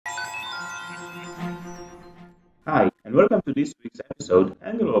and welcome to this week's episode,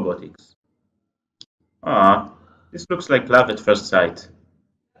 Angle Robotics. Ah, this looks like love at first sight.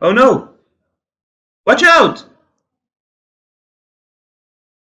 Oh no! Watch out!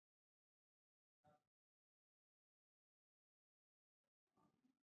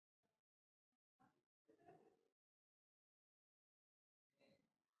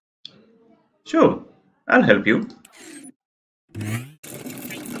 Sure, I'll help you.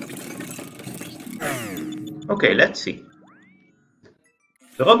 Okay, let's see.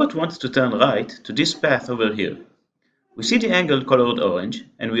 The robot wants to turn right to this path over here. We see the angle colored orange,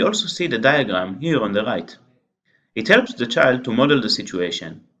 and we also see the diagram here on the right. It helps the child to model the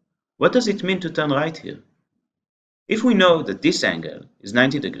situation. What does it mean to turn right here? If we know that this angle is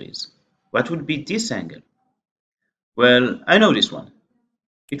 90 degrees, what would be this angle? Well, I know this one.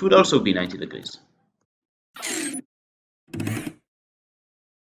 It would also be 90 degrees.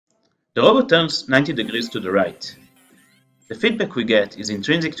 The robot turns 90 degrees to the right. The feedback we get is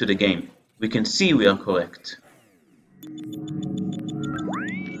intrinsic to the game. We can see we are correct.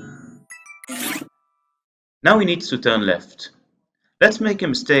 Now he needs to turn left. Let's make a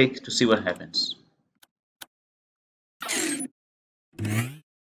mistake to see what happens.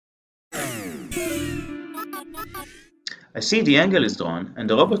 I see the angle is drawn and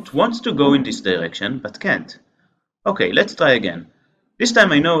the robot wants to go in this direction but can't. Okay, let's try again. This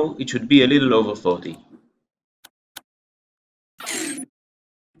time I know it should be a little over 40.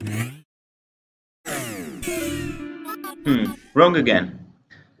 Wrong again.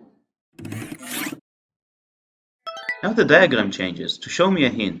 Now the diagram changes to show me a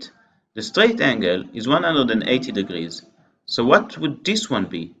hint. The straight angle is 180 degrees. So what would this one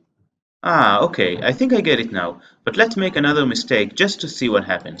be? Ah, okay, I think I get it now, but let's make another mistake just to see what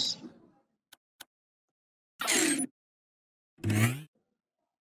happens.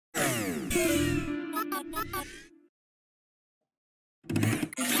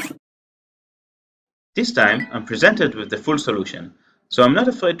 This time I'm presented with the full solution, so I'm not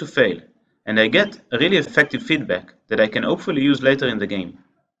afraid to fail, and I get a really effective feedback that I can hopefully use later in the game.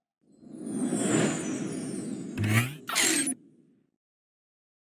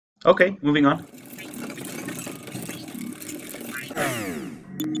 Okay, moving on.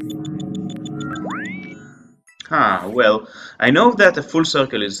 Well, I know that a full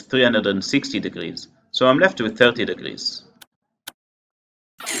circle is 360 degrees, so I'm left with 30 degrees.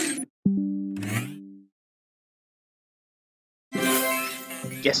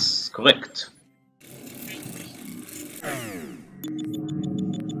 Yes, correct.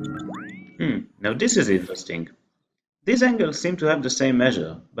 Now this is interesting. These angles seem to have the same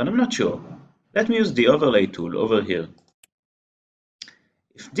measure, but I'm not sure. Let me use the overlay tool over here.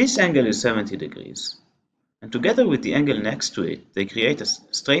 If this angle is 70 degrees, and together with the angle next to it, they create a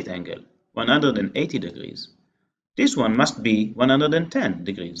straight angle, 180 degrees, this one must be 110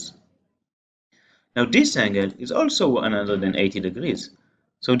 degrees. Now this angle is also 180 degrees,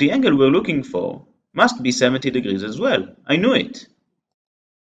 so the angle we're looking for must be 70 degrees as well. I knew it.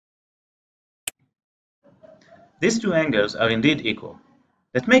 These two angles are indeed equal.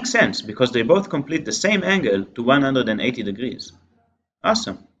 That makes sense because they both complete the same angle to 180 degrees.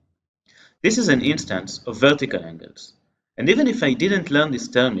 Awesome. This is an instance of vertical angles. And even if I didn't learn this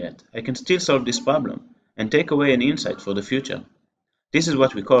term yet, I can still solve this problem and take away an insight for the future. This is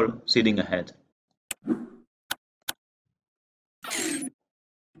what we call seeding ahead.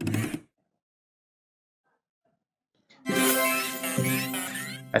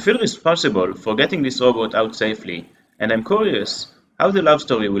 I feel responsible for getting this robot out safely, and I'm curious how the love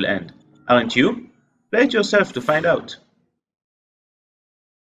story will end. Aren't you? Play it yourself to find out.